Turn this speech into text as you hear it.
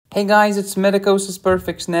Hey guys, it's Medicosis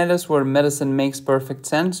Perfect Nelis, where medicine makes perfect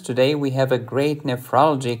sense. Today we have a great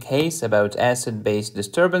nephrology case about acid-base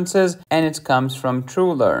disturbances, and it comes from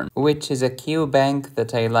TRUELEARN, which is a Qbank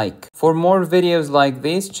that I like. For more videos like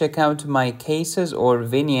this, check out my cases or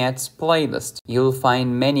vignettes playlist. You'll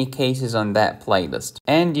find many cases on that playlist.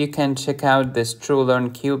 And you can check out this TRUELEARN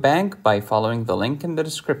Qbank by following the link in the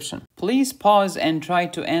description. Please pause and try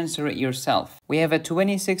to answer it yourself. We have a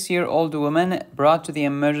 26-year-old woman brought to the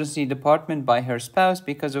emergency department by her spouse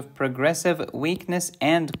because of progressive weakness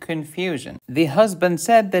and confusion. The husband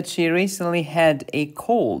said that she recently had a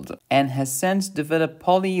cold and has since developed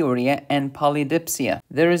polyuria and polydipsia.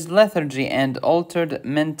 There is lethargy and altered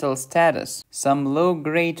mental status, some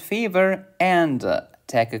low-grade fever, and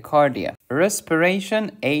tachycardia.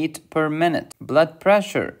 Respiration 8 per minute. Blood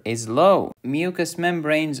pressure is low. Mucous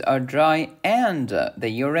membranes are dry and the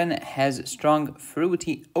urine has strong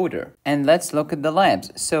fruity odor. And let's look at the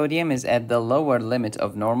labs. Sodium is at the lower limit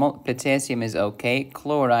of normal. Potassium is okay.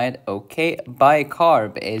 Chloride okay.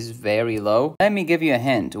 Bicarb is very low. Let me give you a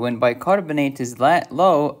hint. When bicarbonate is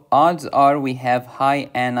low, odds are we have high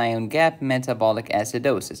anion gap metabolic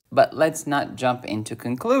acidosis. But let's not jump into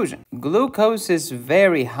conclusion. Glucose is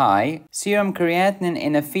very high. Serum creatinine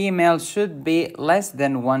in a female should be less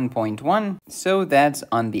than 1.1, so that's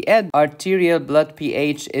on the edge. Arterial blood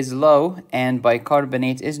pH is low and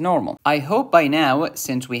bicarbonate is normal. I hope by now,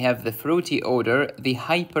 since we have the fruity odor, the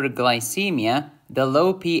hyperglycemia, the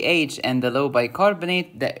low pH and the low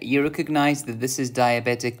bicarbonate, that you recognize that this is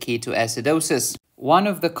diabetic ketoacidosis, one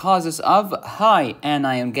of the causes of high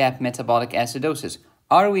anion gap metabolic acidosis.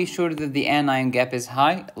 Are we sure that the anion gap is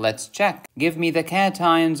high? Let's check. Give me the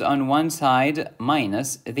cations on one side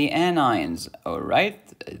minus the anions.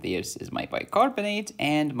 Alright, this is my bicarbonate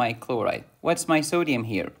and my chloride. What's my sodium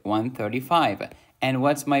here? 135. And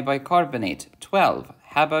what's my bicarbonate? 12.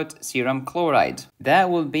 How about serum chloride? That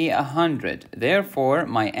will be 100. Therefore,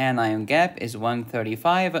 my anion gap is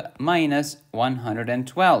 135 minus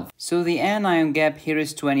 112. So the anion gap here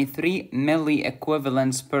is 23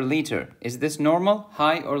 milliequivalents per liter. Is this normal,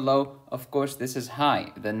 high, or low? Of course, this is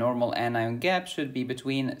high. The normal anion gap should be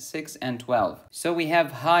between 6 and 12. So we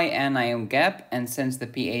have high anion gap, and since the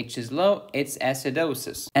pH is low, it's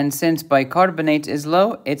acidosis. And since bicarbonate is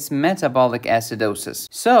low, it's metabolic acidosis.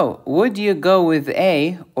 So, would you go with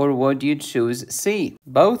A or would you choose C?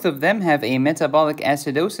 Both of them have a metabolic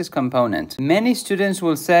acidosis component. Many students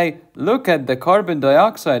will say, look at the carbon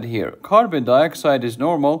dioxide here. Carbon dioxide is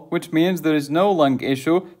normal, which means there is no lung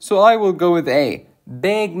issue, so I will go with A.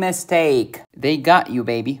 Big mistake. They got you,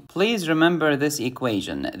 baby. Please remember this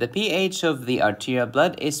equation. The pH of the arterial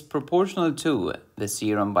blood is proportional to the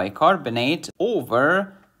serum bicarbonate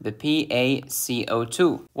over the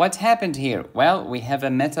PaCO2. What happened here? Well, we have a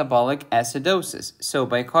metabolic acidosis. So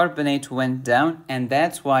bicarbonate went down, and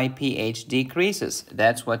that's why pH decreases.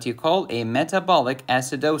 That's what you call a metabolic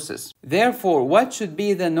acidosis. Therefore, what should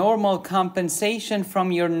be the normal compensation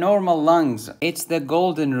from your normal lungs? It's the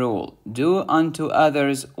golden rule. Do unto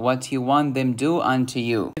others what you want them do unto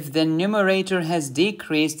you. If the numerator has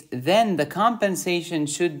decreased, then the compensation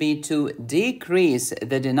should be to decrease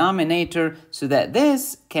the denominator so that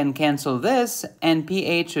this can cancel this and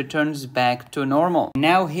pH returns back to normal.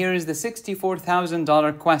 Now here is the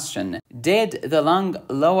 $64,000 question. Did the lung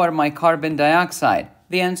lower my carbon dioxide?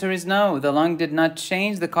 The answer is no. The lung did not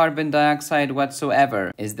change the carbon dioxide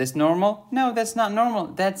whatsoever. Is this normal? No, that's not normal.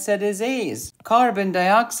 That's a disease. Carbon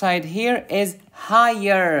dioxide here is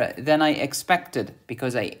higher than I expected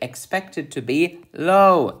because I expected to be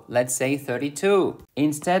low, let's say 32.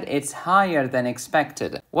 Instead, it's higher than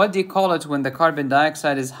expected. What do you call it when the carbon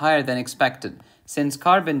dioxide is higher than expected? Since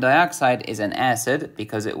carbon dioxide is an acid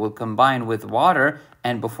because it will combine with water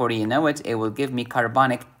and before you know it, it will give me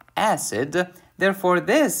carbonic acid. Therefore,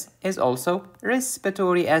 this is also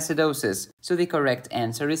respiratory acidosis. So the correct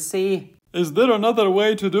answer is C. Is there another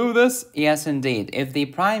way to do this? Yes, indeed. If the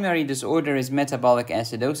primary disorder is metabolic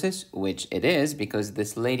acidosis, which it is because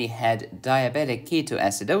this lady had diabetic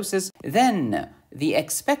ketoacidosis, then the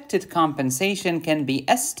expected compensation can be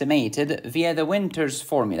estimated via the Winter's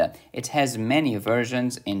formula. It has many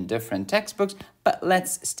versions in different textbooks, but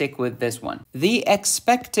let's stick with this one. The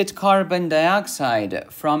expected carbon dioxide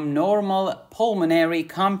from normal pulmonary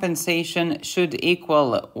compensation should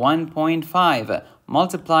equal 1.5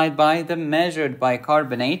 multiplied by the measured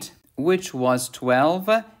bicarbonate, which was 12,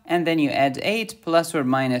 and then you add 8 plus or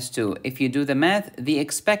minus 2. If you do the math, the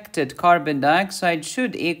expected carbon dioxide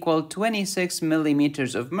should equal 26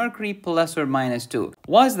 millimeters of mercury plus or minus 2.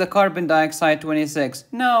 Was the carbon dioxide 26?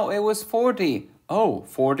 No, it was 40. Oh,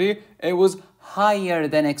 40? It was higher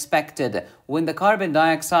than expected. When the carbon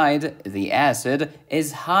dioxide, the acid,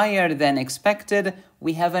 is higher than expected,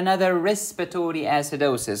 we have another respiratory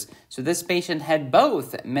acidosis. So this patient had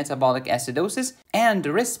both metabolic acidosis and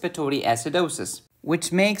respiratory acidosis,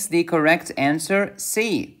 which makes the correct answer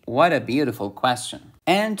C. What a beautiful question.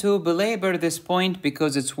 And to belabor this point,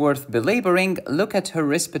 because it's worth belaboring, look at her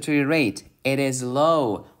respiratory rate. It is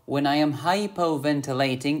low. When I am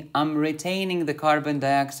hypoventilating, I'm retaining the carbon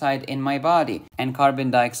dioxide in my body. And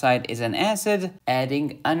carbon dioxide is an acid,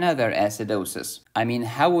 adding another acidosis. I mean,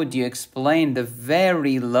 how would you explain the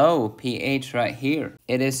very low pH right here?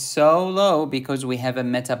 It is so low because we have a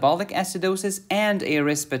metabolic acidosis and a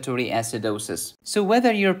respiratory acidosis. So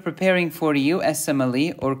whether you're preparing for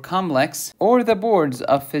USMLE or COMLEX or the boards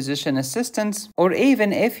of physician assistants, or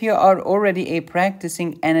even if you are already a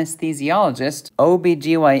practicing anesthesiologist,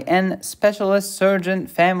 OBGYN, specialist, surgeon,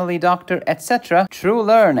 family doctor, etc.,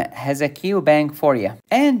 TRUELEARN has a Qbank for you.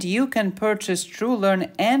 And you can purchase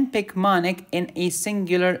TRUELEARN and Qbank in a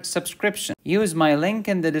singular subscription. Use my link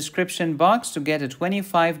in the description box to get a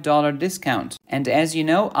 $25 discount. And as you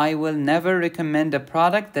know, I will never recommend a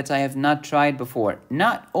product that I have not tried before.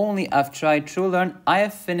 Not only I've tried TRUELEARN, I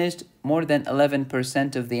have finished more than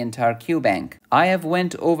 11% of the entire Qbank. I have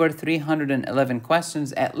went over 311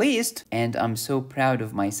 questions at least, and I'm so proud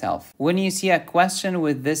of myself. When you see a question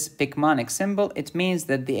with this Qbank symbol, it means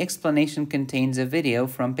that the explanation contains a video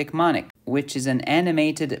from Qbank, which is an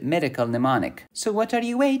animated medical mnemonic. So what are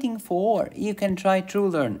you waiting for? You can try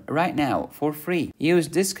TRUELEARN right now for free. Use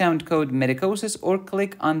discount code MEDICOSIS or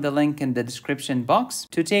click on the link in the description box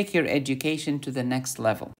to take your education to the next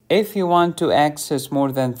level. If you want to access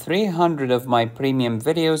more than 300 of my premium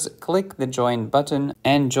videos, click the join button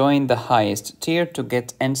and join the highest tier to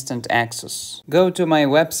get instant access. Go to my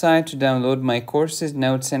website to download my courses,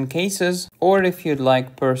 notes and cases, or if you'd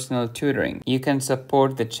like personal tutoring, you can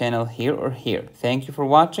support the channel here or here. Thank you for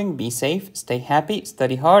watching. Be safe, stay happy,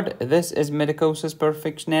 study hard. This is Medicosis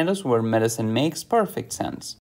Perfectionalis, where medicine makes perfect sense.